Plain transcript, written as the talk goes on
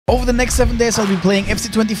Over the next 7 days I'll be playing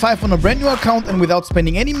FC25 on a brand new account, and without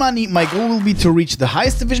spending any money, my goal will be to reach the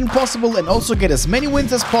highest division possible and also get as many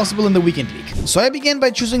wins as possible in the weekend league. So I began by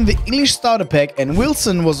choosing the English starter pack, and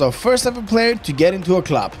Wilson was our first ever player to get into a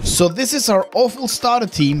club. So this is our awful starter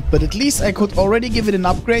team, but at least I could already give it an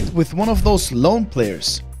upgrade with one of those loan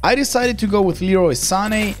players. I decided to go with Leroy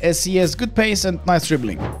Sané as he has good pace and nice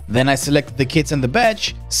dribbling. Then I selected the kits and the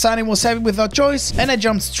badge, Sané was happy with our choice, and I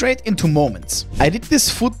jumped straight into moments. I did this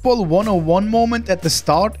football 101 moment at the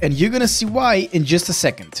start, and you're gonna see why in just a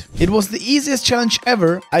second. It was the easiest challenge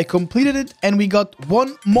ever, I completed it and we got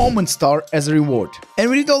 1 moment star as a reward. And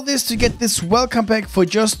we did all this to get this welcome pack for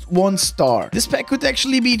just 1 star. This pack could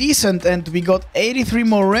actually be decent, and we got 83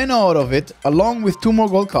 Moreno out of it, along with 2 more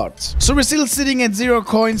gold cards. So we're still sitting at 0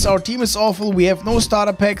 coins. Our team is awful, we have no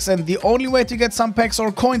starter packs, and the only way to get some packs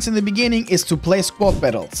or coins in the beginning is to play squad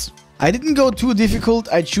battles. I didn't go too difficult,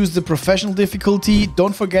 I choose the professional difficulty.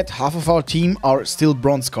 Don't forget, half of our team are still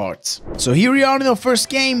bronze cards. So here we are in our first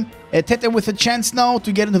game. Tete with a chance now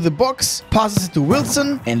to get into the box, passes it to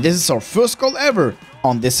Wilson, and this is our first goal ever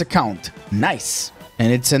on this account. Nice!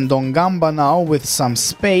 And it's Ndongamba now with some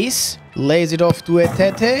space. Lays it off to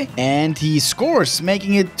Etete, and he scores,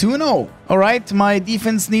 making it 2-0. Alright, my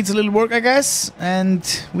defense needs a little work, I guess, and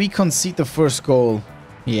we concede the first goal.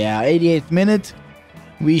 Yeah, 88th minute.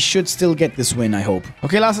 We should still get this win, I hope.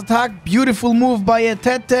 Okay, last attack. Beautiful move by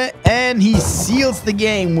Etete, and he seals the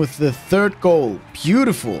game with the 3rd goal.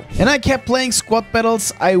 Beautiful. And I kept playing squad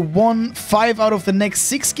battles. I won 5 out of the next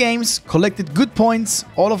 6 games, collected good points,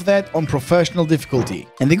 all of that on professional difficulty.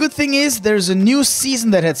 And the good thing is, there's a new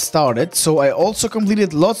season that had started, so I also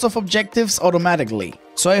completed lots of objectives automatically.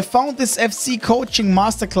 So I found this FC coaching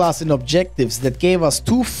masterclass in objectives that gave us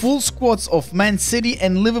 2 full squads of Man City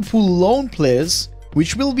and Liverpool loan players,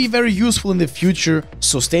 which will be very useful in the future,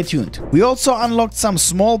 so stay tuned. We also unlocked some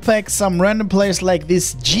small packs, some random players like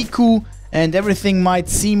this Jiku, and everything might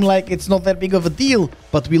seem like it's not that big of a deal,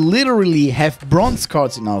 but we literally have bronze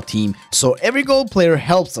cards in our team, so every gold player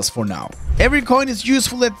helps us for now. Every coin is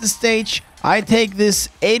useful at this stage. I take this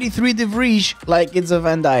 83 De Vrij like it's a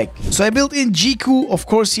Van Dijk. So I built in Jiku. Of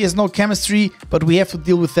course he has no chemistry, but we have to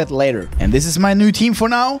deal with that later. And this is my new team for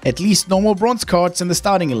now. At least no more bronze cards in the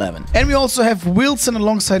starting 11. And we also have Wilson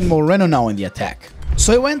alongside Moreno now in the attack.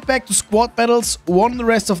 So I went back to squad battles, won the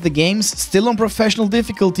rest of the games, still on professional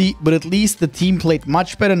difficulty, but at least the team played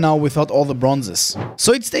much better now without all the bronzes.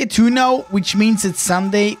 So it's day 2 now, which means it's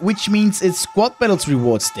Sunday, which means it's squad battles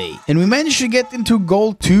rewards day. And we managed to get into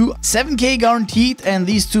goal 2, 7k guaranteed, and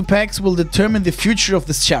these 2 packs will determine the future of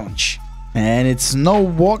this challenge. And it's no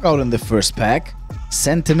walkout in the first pack.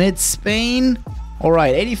 Centimid, Spain.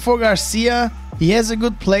 Alright, 84 Garcia. He has a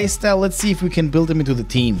good playstyle. Let's see if we can build him into the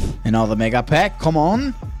team. Another mega pack. Come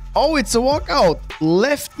on. Oh, it's a walkout.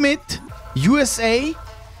 Left mid. USA.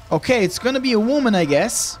 Okay, it's gonna be a woman, I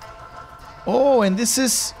guess. Oh, and this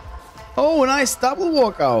is... Oh, a nice double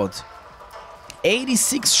walkout.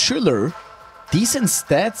 86 Schüller. Decent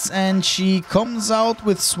stats, and she comes out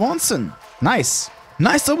with Swanson. Nice.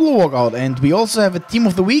 Nice double walkout. And we also have a team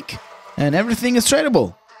of the week. And everything is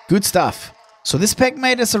tradable. Good stuff. So this pack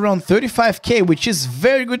made us around 35k, which is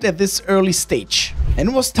very good at this early stage. And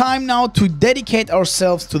it was time now to dedicate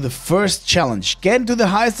ourselves to the first challenge. Get into the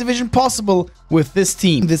highest division possible with this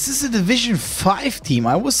team. This is a Division 5 team.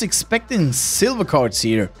 I was expecting silver cards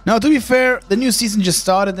here. Now, to be fair, the new season just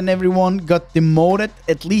started and everyone got demoted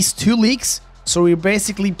at least 2 leagues. So we're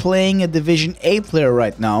basically playing a Division 8 player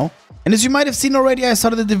right now. And as you might have seen already, I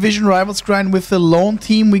started the Division Rivals grind with the loan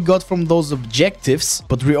team we got from those objectives.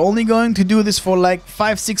 But we're only going to do this for like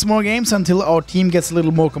 5-6 more games until our team gets a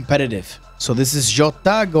little more competitive. So this is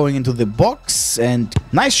Jota going into the box, and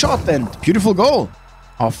nice shot and beautiful goal.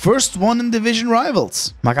 Our first one in Division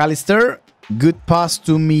Rivals. McAllister, good pass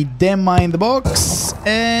to Midema in the box,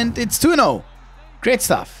 and it's 2-0. Great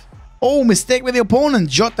stuff. Oh, mistake with the opponent.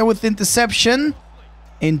 Jota with interception.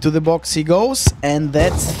 Into the box he goes, and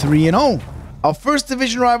that's 3-0. Our first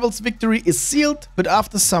Division Rivals victory is sealed, but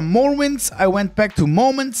after some more wins, I went back to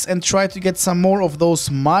Moments and tried to get some more of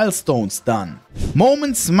those milestones done.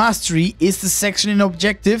 Moments Mastery is the section in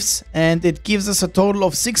objectives, and it gives us a total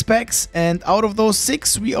of 6 packs, and out of those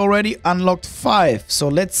 6 we already unlocked 5, so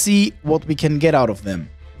let's see what we can get out of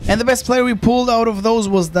them. And the best player we pulled out of those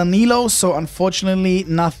was Danilo, so unfortunately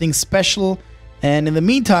nothing special. And in the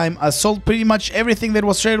meantime, I sold pretty much everything that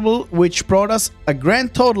was tradable, which brought us a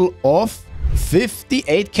grand total of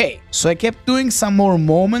 58k. So I kept doing some more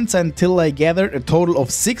moments until I gathered a total of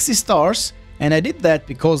 60 stars. And I did that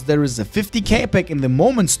because there is a 50k pack in the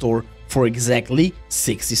moment store for exactly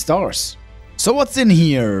 60 stars. So what's in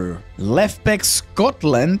here? Left back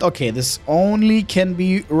Scotland. Okay, this only can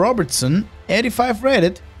be Robertson. 85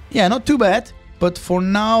 rated. Yeah, not too bad. But for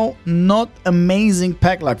now, not amazing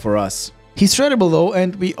pack luck for us. He's tradable though,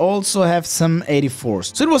 and we also have some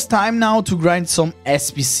 84s. So it was time now to grind some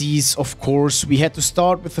SBCs. Of course, we had to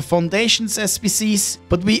start with the Foundations SBCs.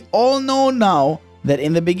 But we all know now that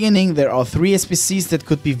in the beginning there are 3 SBCs that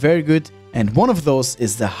could be very good. And one of those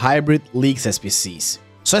is the Hybrid Leagues SBCs.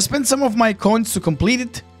 So I spent some of my coins to complete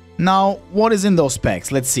it. Now, what is in those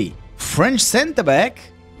packs? Let's see. French center back.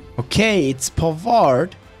 Okay, it's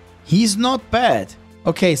Pavard. He's not bad.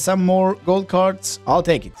 Okay, some more gold cards. I'll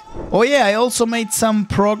take it. Oh yeah, I also made some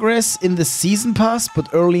progress in the season pass,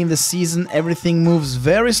 but early in the season everything moves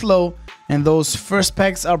very slow and those first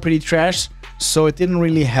packs are pretty trash, so it didn't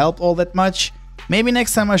really help all that much. Maybe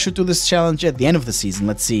next time I should do this challenge at the end of the season.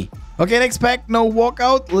 Let's see. Okay, next pack. No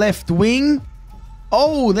walkout. Left wing.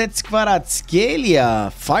 Oh, that's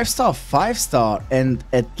Kvaratskhelia. 5-star, 5-star, and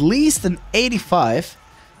at least an 85.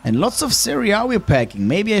 And lots of Serie A we're packing.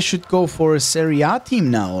 Maybe I should go for a Serie A team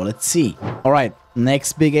now. Let's see. Alright,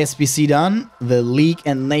 next big SBC done. The League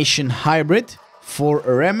and Nation Hybrid. For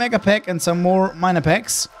a rare mega pack and some more minor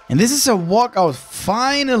packs. And this is a walkout,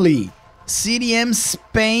 finally. CDM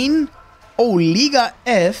Spain. Oh, Liga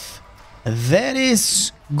F. That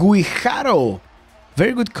is Guijaro.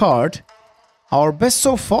 Very good card. Our best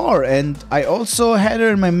so far, and I also had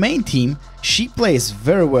her in my main team. She plays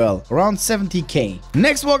very well, around 70k.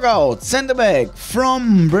 Next walkout, center back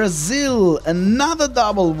from Brazil. Another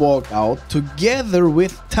double walkout together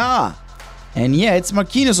with Ta. And yeah, it's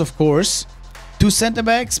Marquinhos, of course. 2 center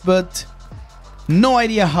backs, but no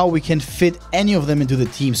idea how we can fit any of them into the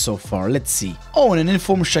team so far. Let's see. Oh, and an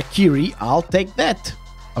informed Shaqiri. I'll take that.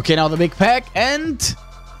 Okay, now the big pack, and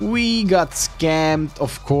we got scammed,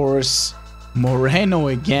 of course. Moreno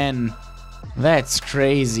again. That's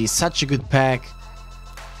crazy. Such a good pack.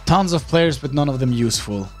 Tons of players, but none of them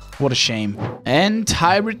useful. What a shame. And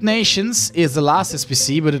Hybrid Nations is the last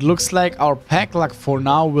SBC, but it looks like our pack luck for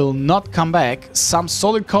now will not come back. Some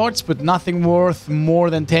solid cards, but nothing worth more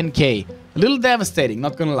than 10k. A little devastating,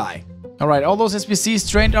 not gonna lie. Alright, all those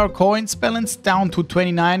SBCs drained our coins balance down to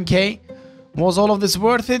 29k. Was all of this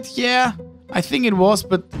worth it? Yeah, I think it was,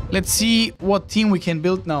 but let's see what team we can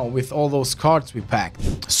build now with all those cards we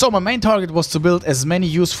packed. So my main target was to build as many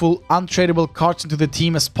useful untradeable cards into the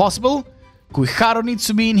team as possible. Guijaro needs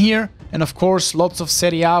to be in here, and of course lots of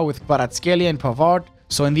Serie A with Kvaratskhelia and Pavard.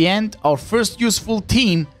 So in the end, our first useful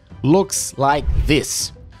team looks like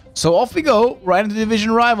this. So off we go, right into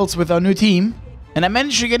Division Rivals with our new team. And I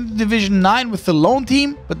managed to get into Division 9 with the lone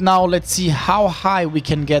team, but now let's see how high we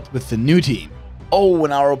can get with the new team. Oh,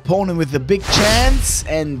 and our opponent with the big chance,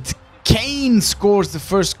 and Kane scores the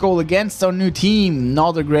first goal against our new team.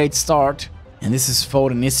 Not a great start. And this is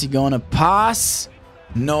Foden. Is he gonna pass?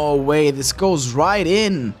 No way, this goes right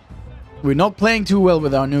in. We're not playing too well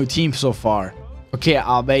with our new team so far. Okay,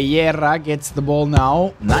 Abeyerra gets the ball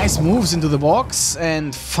now. Nice moves into the box,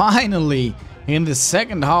 and finally, in the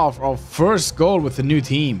second half, our first goal with the new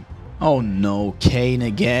team. Oh no, Kane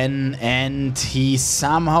again, and he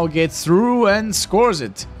somehow gets through and scores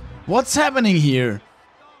it. What's happening here?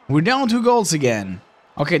 We're down 2 goals again.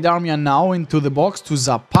 Okay, Darmian now into the box to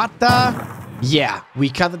Zapata. Yeah, we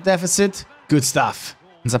cut the deficit. Good stuff.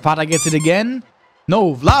 Zapata gets it again.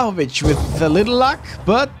 No, Vlahovic with a little luck,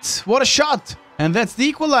 but what a shot. And that's the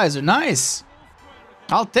equalizer. Nice.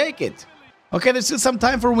 I'll take it. Okay, there's still some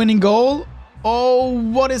time for winning goal. Oh,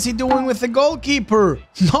 what is he doing with the goalkeeper?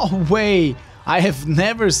 No way. I have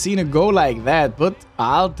never seen a goal like that, but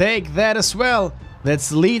I'll take that as well. That's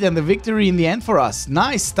the lead and the victory in the end for us.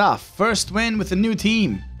 Nice stuff. First win with the new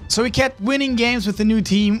team. So we kept winning games with the new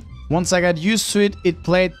team. Once I got used to it, it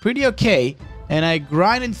played pretty okay. And I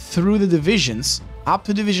grinded through the divisions up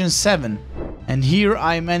to Division 7. And here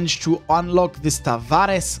I managed to unlock this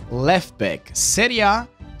Tavares left back. Serie A,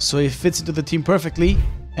 so he fits into the team perfectly.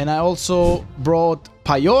 And I also brought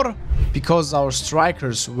Payor because our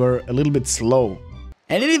strikers were a little bit slow.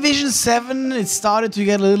 And in Division 7 it started to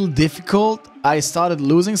get a little difficult. I started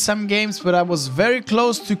losing some games, but I was very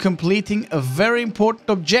close to completing a very important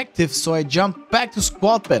objective, so I jumped back to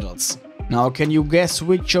squad battles. Now can you guess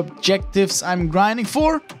which objectives I'm grinding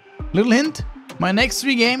for? Little hint, my next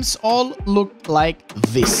 3 games all look like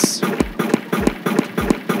this.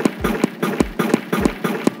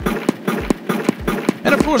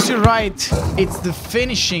 And of course you're right, it's the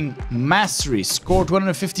finishing mastery. Scored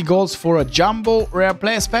 250 goals for a jumbo rare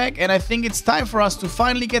players pack, and I think it's time for us to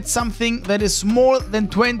finally get something that is more than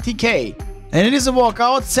 20k. And it is a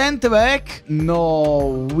walkout center back.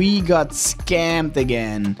 No, we got scammed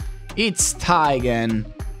again. It's tie again.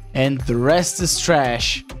 And the rest is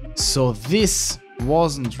trash. So this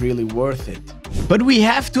wasn't really worth it. But we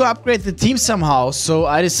have to upgrade the team somehow. So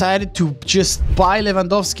I decided to just buy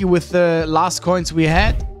Lewandowski with the last coins we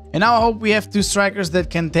had. And now I hope we have two strikers that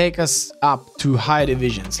can take us up to high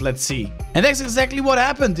divisions. Let's see. And that's exactly what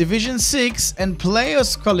happened. Division 6 and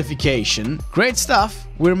Players Qualification. Great stuff.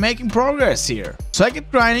 We're making progress here. So I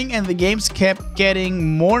kept grinding and the games kept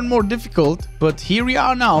getting more and more difficult. But here we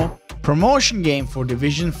are now. Promotion game for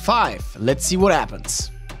Division 5. Let's see what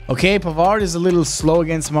happens. Okay, Pavard is a little slow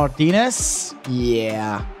against Martinez.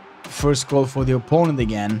 Yeah. First goal for the opponent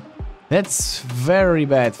again. That's very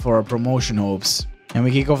bad for our promotion hopes. And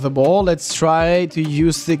we kick off the ball. Let's try to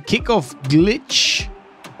use the kickoff glitch.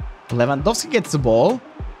 Lewandowski gets the ball.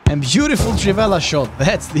 And beautiful Trivela shot.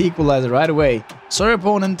 That's the equalizer right away. Sorry,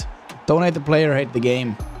 opponent. Don't hate the player, hate the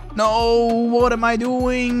game. No, what am I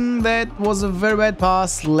doing? That was a very bad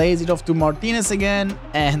pass. Lays it off to Martinez again.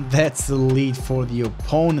 And that's the lead for the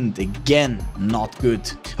opponent again. Not good.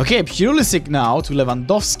 Okay, Pulisic now to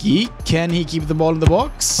Lewandowski. Can he keep the ball in the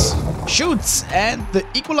box? Shoots. And the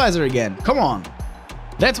equalizer again. Come on.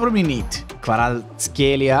 That's what we need.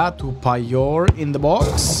 Kvaratskhelia to Payet in the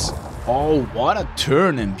box. Oh, what a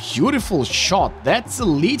turn and beautiful shot. That's a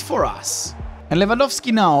lead for us. And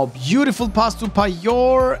Lewandowski now. Beautiful pass to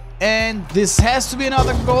Payet. And this has to be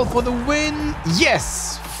another goal for the win.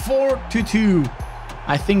 Yes, 4-2.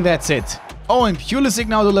 I think that's it. Oh, and Pulisic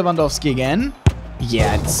now to Lewandowski again.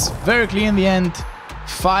 Yeah, it's very clear in the end.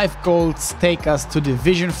 5 goals take us to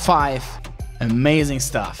Division 5. Amazing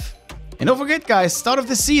stuff. And don't forget, guys, start of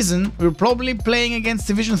the season, we're probably playing against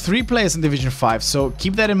Division 3 players in Division 5, so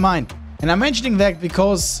keep that in mind. And I'm mentioning that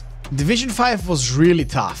because Division 5 was really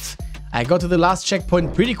tough. I got to the last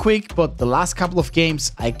checkpoint pretty quick, but the last couple of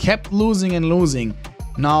games, I kept losing and losing.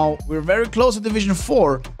 Now, we're very close to Division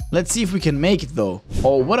 4. Let's see if we can make it, though.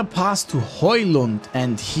 Oh, what a pass to Højlund,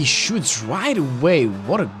 and he shoots right away.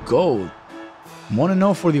 What a goal.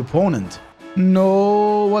 1-0 for the opponent.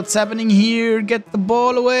 No, what's happening here? Get the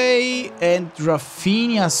ball away. And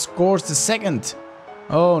Rafinha scores the second.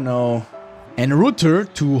 Oh no. And Rutter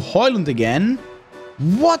to Højlund again.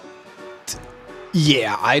 What?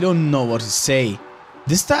 Yeah, I don't know what to say.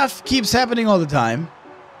 This stuff keeps happening all the time.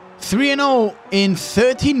 3-0 in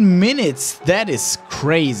 13 minutes. That is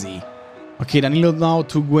crazy. Okay, Danilo now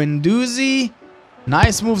to Guendouzi.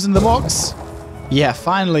 Nice moves in the box. Yeah,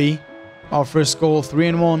 finally. Our first goal,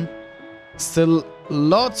 3-1. Still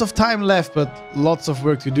lots of time left, but lots of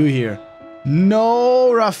work to do here. No,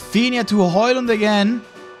 Rafinha to Højlund again.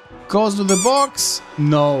 Goes to the box.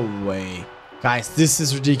 No way. Guys, this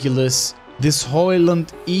is ridiculous. This Højlund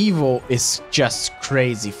Evo is just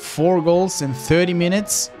crazy. 4 goals in 30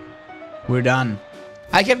 minutes. We're done.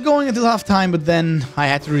 I kept going until halftime, but then I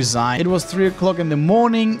had to resign. It was 3 o'clock in the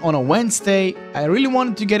morning on a Wednesday. I really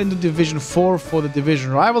wanted to get into Division 4 for the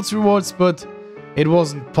Division Rivals rewards, but it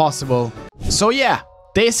wasn't possible. So yeah,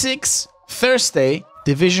 Day 6, Thursday,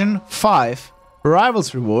 Division 5,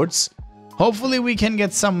 Rivals rewards. Hopefully we can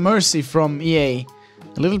get some mercy from EA.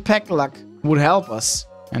 A little pack luck would help us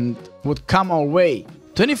and would come our way.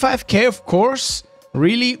 25k, of course,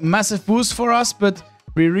 really massive boost for us, but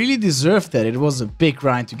we really deserved that. It was a big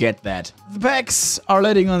grind to get that. The packs are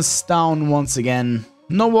letting us down once again.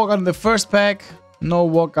 No walkout in the first pack, no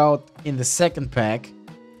walkout in the second pack.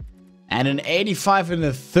 And an 85 in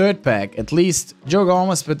the third pack, at least Joe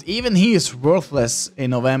Gomez, but even he is worthless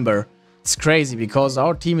in November. It's crazy because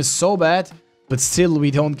our team is so bad, but still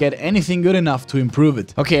we don't get anything good enough to improve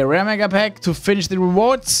it. Okay, rare mega pack to finish the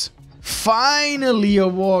rewards. Finally a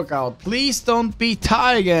walkout. Please don't be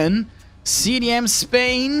tie again. CDM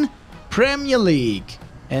Spain Premier League.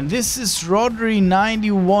 And this is Rodri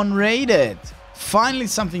 91 rated. Finally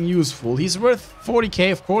something useful. He's worth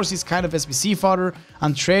 40k, of course. He's kind of SBC fodder,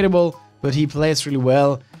 untradeable, but he plays really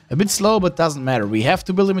well. A bit slow, but doesn't matter. We have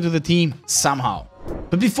to build him into the team somehow.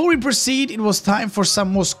 But before we proceed, it was time for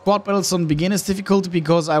some more squad battles on beginner's difficulty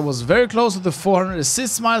because I was very close to the 400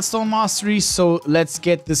 assists milestone mastery. So let's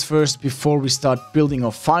get this first before we start building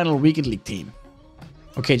our final Weekend League team.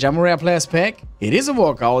 Okay, Jamorea players pack. It is a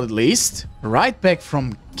walkout at least. Right back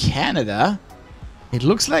from Canada. It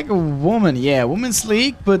looks like a woman. Yeah, Women's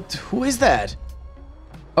League, but who is that?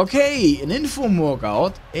 Okay, an inform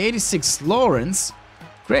walkout. 86 Lawrence.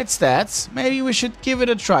 Great stats. Maybe we should give it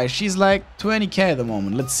a try. She's like 20k at the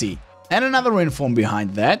moment. Let's see. And another inform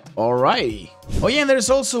behind that. Alrighty. Oh yeah, and there's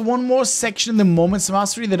also one more section in the Moments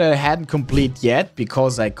Mastery that I hadn't complete yet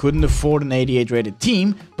because I couldn't afford an 88 rated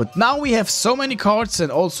team. But now we have so many cards and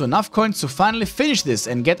also enough coins to finally finish this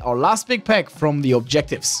and get our last big pack from the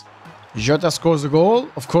objectives. Jota scores the goal.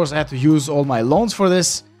 Of course, I had to use all my loans for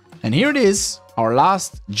this. And here it is, our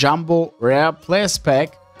last Jumbo Rare Players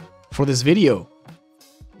Pack for this video.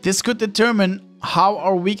 This could determine how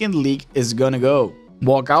our weekend league is gonna go.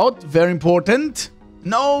 Walkout, very important.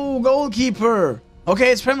 No, goalkeeper.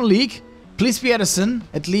 Okay, it's Premier League. Please be Ederson,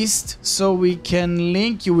 at least, so we can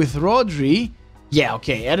link you with Rodri. Yeah,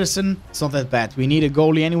 okay, Ederson, it's not that bad. We need a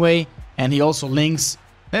goalie anyway, and he also links.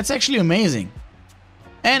 That's actually amazing.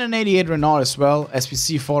 And an 88 Renault as well.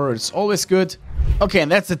 SPC forward, it's always good. Okay,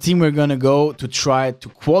 and that's the team we're gonna go to try to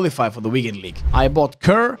qualify for the weekend league. I bought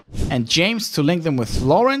Kerr and James to link them with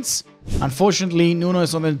Lawrence. Unfortunately, Nuno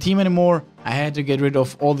is not in the team anymore. I had to get rid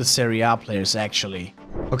of all the Serie A players actually.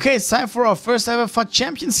 Okay, it's time for our first ever FUT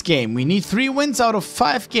Champions game. We need 3 wins out of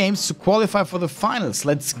 5 games to qualify for the finals.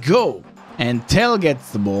 Let's go. And Tell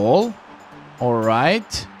gets the ball.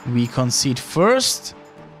 Alright, we concede first.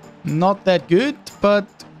 Not that good, but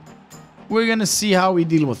we're gonna see how we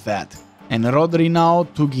deal with that. And Rodri now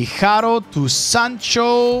to Guijarro, to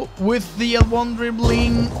Sancho with the L1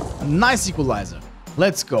 dribbling. Nice equalizer.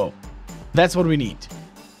 Let's go. That's what we need.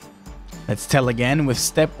 Let's Tell again with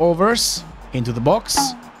step overs into the box.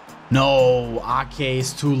 No, Ake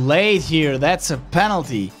is too late here. That's a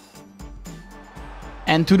penalty.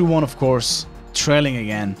 And 2-1, of course, trailing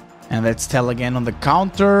again. And let's Tell again on the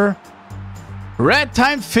counter. Red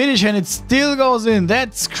time finish and it still goes in.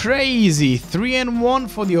 That's crazy. 3-1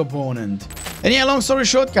 for the opponent. And yeah, long story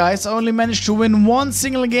short, guys, I only managed to win 1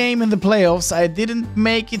 single game in the playoffs. I didn't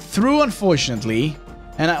make it through, unfortunately.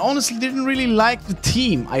 And I honestly didn't really like the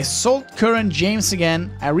team. I sold Kerr and James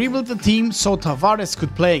again. I rebuilt the team so Tavares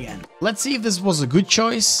could play again. Let's see if this was a good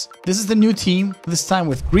choice. This is the new team, this time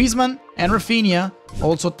with Griezmann and Rafinha.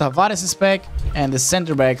 Also Tavares is back, and the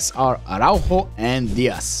center backs are Araujo and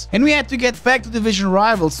Diaz. And we had to get back to division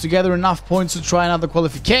rivals to gather enough points to try another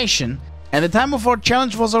qualification. And the time of our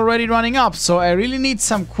challenge was already running up, so I really need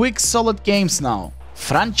some quick solid games now.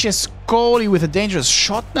 Francescoli with a dangerous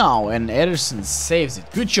shot now, and Ederson saves it.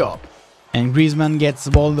 Good job. And Griezmann gets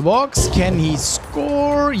the ball in the box. Can he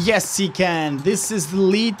score? Yes, he can. This is the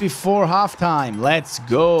lead before halftime. Let's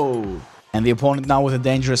go. And the opponent now with a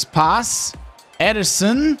dangerous pass.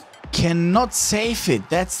 Ederson cannot save it.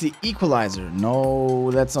 That's the equalizer. No,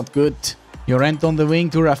 that's not good. Llorente on the wing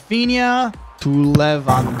to Rafinha. To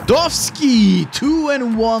Lewandowski.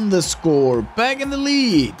 2-1 the score. Back in the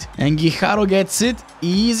lead. And Guijarro gets it.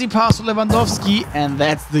 Easy pass to Lewandowski. And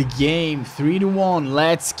that's the game. 3-1.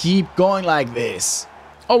 Let's keep going like this.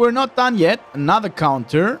 Oh, we're not done yet. Another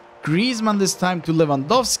counter. Griezmann this time to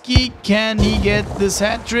Lewandowski. Can he get this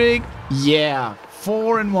hat-trick? Yeah.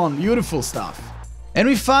 4-1. Beautiful stuff. And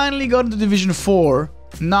we finally got into Division 4.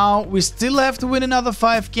 Now, we still have to win another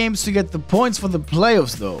 5 games to get the points for the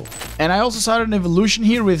playoffs though. And I also started an evolution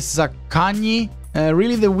here with Zaccagni.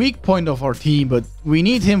 Really the weak point of our team, but we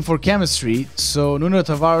need him for chemistry. So Nuno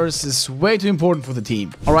Tavares is way too important for the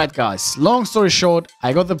team. Alright guys, long story short,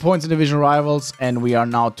 I got the points in division rivals and we are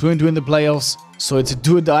now 2-2 in the playoffs. So it's a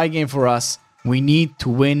do or die game for us. We need to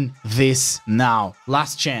win this now.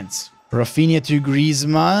 Last chance. Rafinha to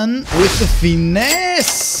Griezmann with the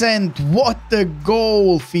finesse, and what a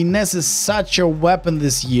goal! Finesse is such a weapon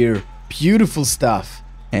this year. Beautiful stuff.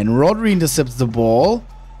 And Rodri intercepts the ball.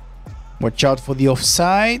 Watch out for the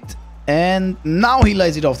offside. And now he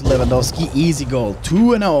lays it off to Lewandowski. Easy goal.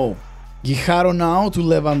 2-0. Guijarro now to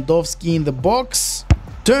Lewandowski in the box.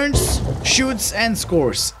 Turns, shoots and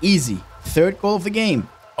scores. Easy. 3rd goal of the game.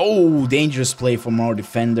 Oh, dangerous play from our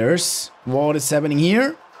defenders. What is happening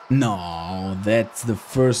here? No, that's the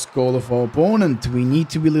 1st goal of our opponent. We need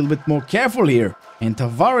to be a little bit more careful here. And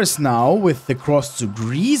Tavares now with the cross to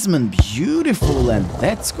Griezmann. Beautiful. And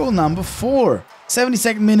that's goal number 4.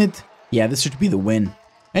 72nd minute. Yeah, this should be the win.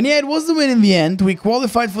 And yeah, it was the win in the end. We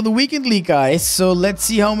qualified for the weekend league, guys. So let's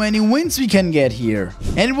see how many wins we can get here.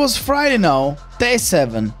 And it was Friday now, day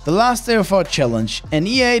 7, the last day of our challenge. And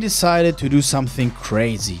EA decided to do something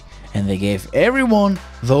crazy. And they gave everyone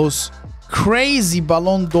those crazy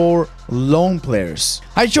Ballon d'Or loan players.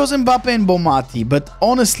 I chose Mbappe and Bonmati, but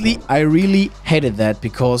honestly, I really hated that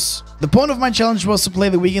because the point of my challenge was to play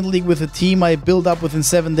the weekend league with a team I built up within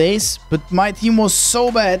 7 days, but my team was so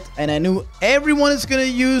bad and I knew everyone is gonna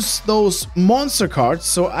use those monster cards,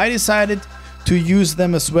 so I decided to use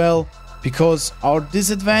them as well because our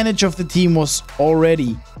disadvantage of the team was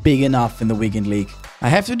already big enough in the weekend league. I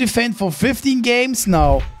have to defend for 15 games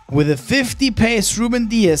now with a 50 pace Ruben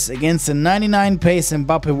Diaz against a 99 pace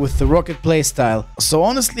Mbappe with the rocket playstyle. So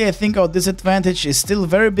honestly, I think our disadvantage is still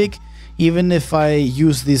very big, even if I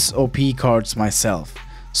use these OP cards myself.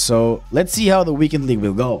 So let's see how the Weekend League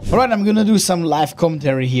will go. Alright, I'm gonna do some live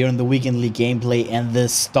commentary here on the Weekend League gameplay, and the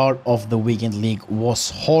start of the Weekend League was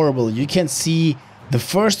horrible. You can see the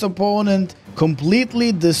first opponent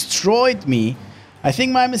completely destroyed me. I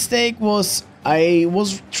think my mistake was I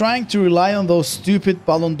was trying to rely on those stupid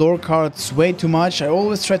Ballon d'Or cards way too much. I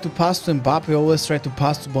always tried to pass to Mbappe, always tried to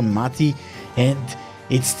pass to Bonmati, and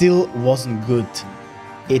it still wasn't good.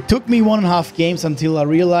 It took me 1.5 games until I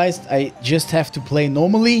realized I just have to play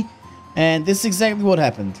normally, and this is exactly what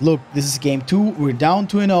happened. Look, this is game 2, we're down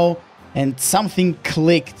 2-0, and something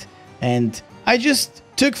clicked, and I just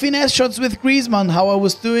took finesse shots with Griezmann, how I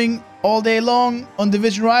was doing all day long on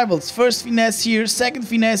Division Rivals. First finesse here, second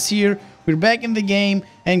finesse here, we're back in the game,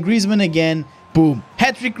 and Griezmann again, boom.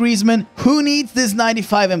 Hat-trick Griezmann. Who needs this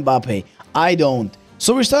 95 Mbappe? I don't.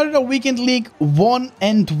 So we started our Weekend League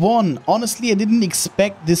 1-1. Honestly, I didn't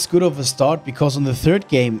expect this good of a start, because on the third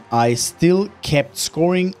game I still kept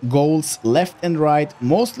scoring goals left and right,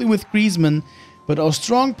 mostly with Griezmann, but our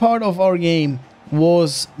strong part of our game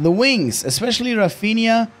was the wings, especially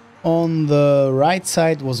Rafinha on the right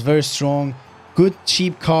side was very strong. Good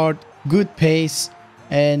cheap card, good pace,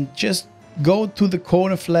 and just go to the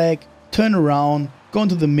corner flag, turn around, go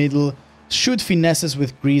into the middle, shoot finesses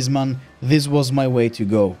with Griezmann. This was my way to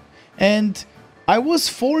go. And I was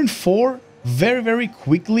 4-4 very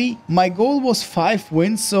quickly. My goal was 5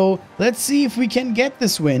 wins, so let's see if we can get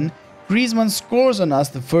this win. Griezmann scores on us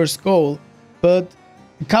the first goal, but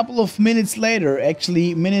a couple of minutes later,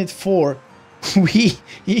 actually minute 4, we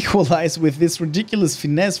equalize with this ridiculous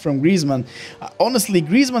finesse from Griezmann. Honestly,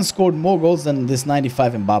 Griezmann scored more goals than this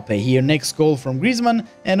 95 Mbappe. Here, next goal from Griezmann,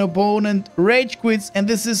 an opponent rage quits, and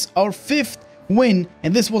this is our 5th win,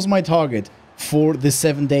 and this was my target for the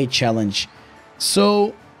 7-day challenge.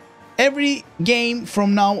 So every game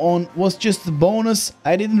from now on was just a bonus.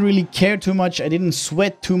 I didn't really care too much, I didn't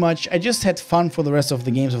sweat too much, I just had fun for the rest of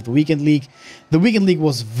the games of the Weekend League. The Weekend League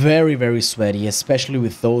was very sweaty, especially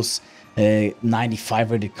with those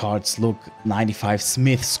 95 rated cards. Look, 95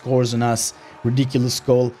 Smith scores on us, ridiculous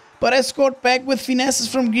goal. But I scored back with finesses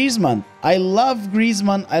from Griezmann. I love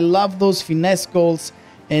Griezmann, I love those finesse goals,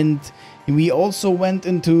 and we also went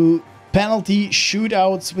into penalty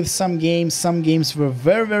shootouts with some games. Some games were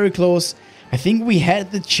very close. I think we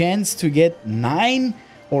had the chance to get 9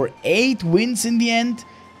 or 8 wins in the end.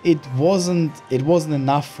 It wasn't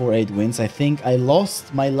enough for 8 wins. I think I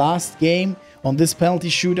lost my last game on this penalty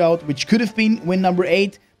shootout, which could have been win number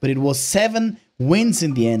 8, but it was 7 wins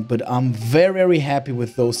in the end. But I'm very happy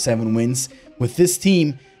with those 7 wins with this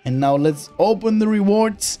team. And now let's open the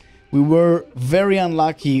rewards. We were very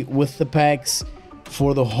unlucky with the packs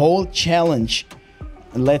for the whole challenge.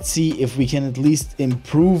 And let's see if we can at least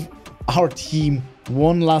improve our team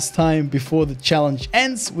one last time before the challenge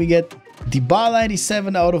ends. We get Dybala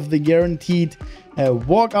 87 out of the guaranteed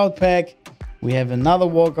walkout pack. We have another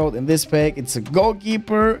walkout in this pack. It's a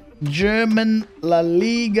goalkeeper, German La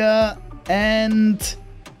Liga, and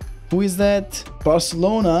who is that?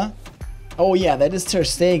 Barcelona. Oh yeah, that is Ter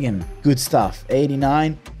Stegen. Good stuff.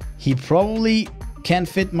 89. He probably can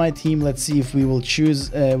fit my team. Let's see if we will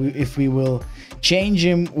choose, if we will change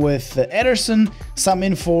him with Ederson. Some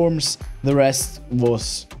informs. The rest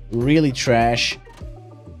was really trash.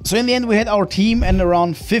 So in the end, we had our team and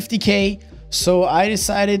around 50k. So I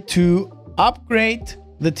decided to upgrade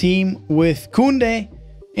the team with Koundé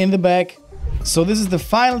in the back. So this is the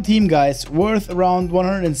final team, guys, worth around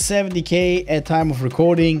 170k at time of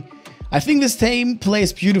recording. I think this team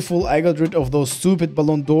plays beautiful. I got rid of those stupid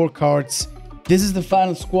Ballon d'Or cards. This is the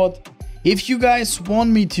final squad. If you guys want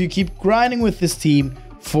me to keep grinding with this team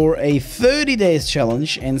for a 30 days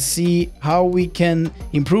challenge and see how we can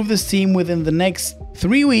improve this team within the next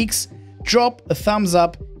 3 weeks, drop a thumbs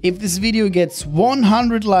up. If this video gets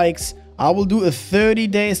 100 likes, I will do a 30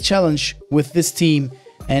 days challenge with this team,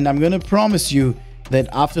 and I'm gonna promise you that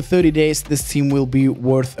after 30 days this team will be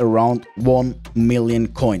worth around 1 million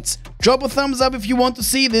coins. Drop a thumbs up if you want to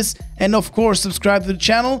see this, and of course subscribe to the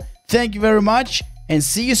channel. Thank you very much, and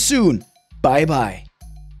see you soon. Bye bye.